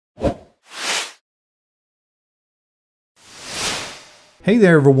Hey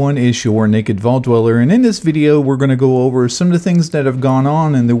there everyone, it's your NakedVaultDweller, and in this video we're going to go over some of the things that have gone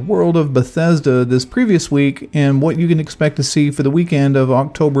on in the world of Bethesda this previous week and what you can expect to see for the weekend of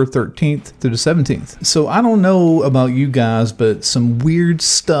October 13th through the 17th. So I don't know about you guys, but some weird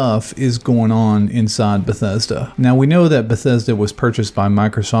stuff is going on inside Bethesda. Now we know that Bethesda was purchased by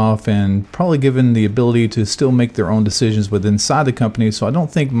Microsoft and probably given the ability to still make their own decisions within inside the company, so I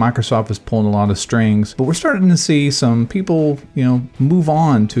don't think Microsoft is pulling a lot of strings, but we're starting to see some people, move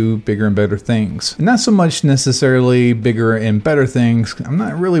on to bigger and better things. And not so much necessarily bigger and better things. I'm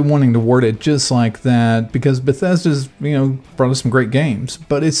not really wanting to word it just like that because Bethesda's, brought us some great games,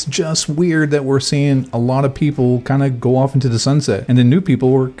 but it's just weird that we're seeing a lot of people kind of go off into the sunset and then new people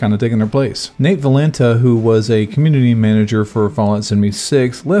were kind of taking their place. NakedVaultDweller, who was a community manager for Fallout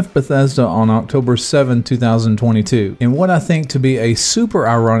 76, left Bethesda on October 7, 2022. And what I think to be a super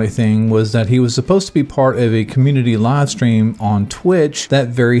ironic thing was that he was supposed to be part of a community live stream on Twitch that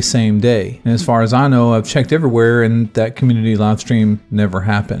very same day. And as far as I know, I've checked everywhere and that community live stream never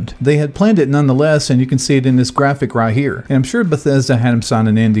happened. They had planned it nonetheless, and you can see it in this graphic right here. And I'm sure Bethesda had him sign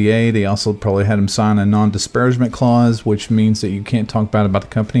an NDA. They also probably had him sign a non-disparagement clause, which means that you can't talk bad about the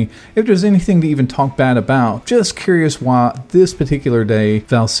company if there's anything to even talk bad about. Just curious why this particular day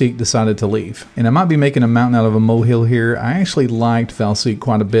Valseek decided to leave. And I might be making a mountain out of a molehill here. I actually liked Valseek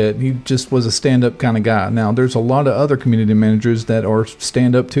quite a bit. He just was a stand-up kind of guy. Now there's a lot of other community managers that are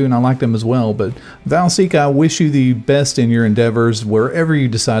stand-up too, and I like them as well, but Valseek, I wish you the best in your endeavors wherever you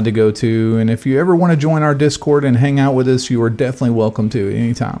decide to go to, and if you ever want to join our Discord and hang out with us, you are definitely welcome to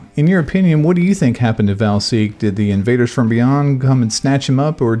anytime. In your opinion, what do you think happened to Valseek? Did the invaders from beyond come and snatch him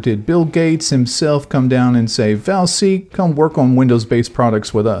up, or did Bill Gates himself come down and say, Valseek, come work on Windows-based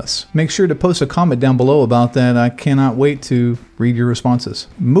products with us? Make sure to post a comment down below about that. I cannot wait to read your responses.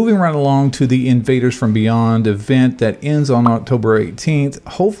 Moving right along to the Invaders from Beyond event that ends on October 18th.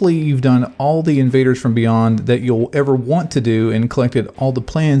 Hopefully you've done all the Invaders from Beyond that you'll ever want to do and collected all the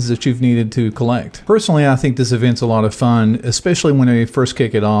plans that you've needed to collect. Personally, I think this event's a lot of fun, especially when they first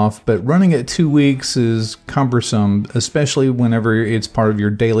kick it off, but running it 2 weeks is cumbersome, especially whenever it's part of your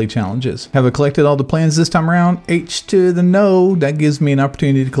daily challenges. Have I collected all the plans this time around? H to the no. That gives me an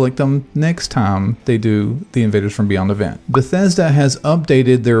opportunity to collect them next time they do the Invaders from Beyond event. Bethesda has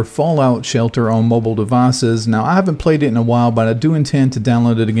updated their Fallout shelter on mobile devices. Now I haven't played it in a while, but I do intend to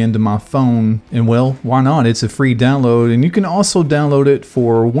download it again to my phone, and well, why not? It's a free download, and you can also download it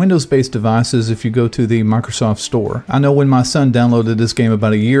for Windows-based devices if you go to the Microsoft Store. I know when my son downloaded this game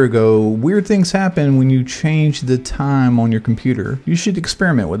about a year ago, weird things happen when you change the time on your computer. You should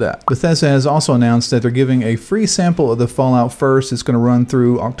experiment with that. Bethesda has also announced that they're giving a free sample of the Fallout First. It's going to run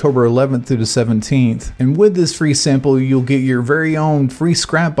through October 11th through the 17th, and with this free sample you'll get your very own free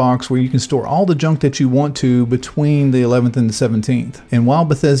scrap box where you can store all the junk that you want to between the 11th and the 17th. And while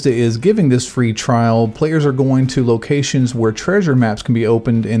Bethesda is giving this free trial, players are going to locations where treasure maps can be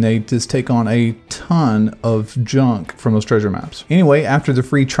opened, and they just take on a ton of junk from those treasure maps. Anyway, after the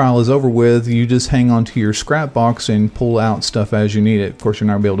free trial is over with, you just hang on to your scrap box and pull out stuff as you need it. Of course, you're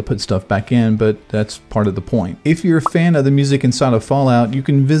not going to be able to put stuff back in, but that's part of the point. If you're a fan of the music inside of Fallout, you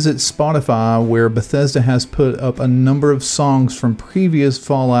can visit Spotify, where Bethesda has put up a number of songs from previous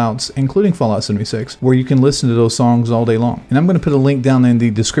Fallouts, including Fallout 76, where you can listen to those songs all day long. And I'm going to put a link down in the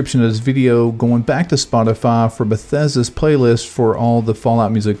description of this video going back to Spotify for Bethesda's playlist for all the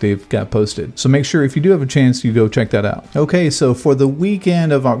Fallout music they've got posted. So make sure if you do have a chance, you go check that out. Okay, so for the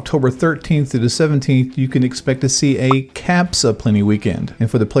weekend of October 13th through the 17th, you can expect to see a Caps Aplenty weekend.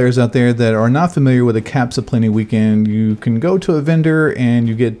 And for the players out there that are not familiar with a Caps Aplenty weekend, you can go to a vendor and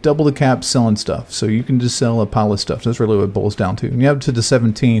you get double the caps selling stuff. So you can just sell a pile of stuff. That's really what it boils down to. And you have to the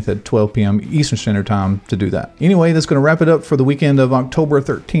 17th at 12 p.m. Eastern Standard Time to do that. Anyway, that's going to wrap it up for the weekend of October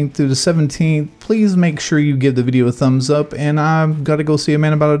 13th through the 17th. Please make sure you give the video a thumbs up, and I've got to go see a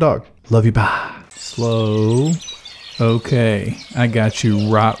man about a dog. Love you, bye. Slow. Okay, I got you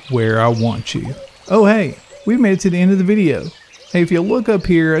right where I want you. Oh hey, we've made it to the end of the video. Hey, if you look up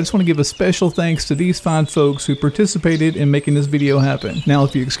here, I just want to give a special thanks to these fine folks who participated in making this video happen. Now,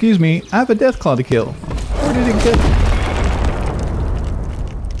 if you excuse me, I have a death claw to kill. Where did it go?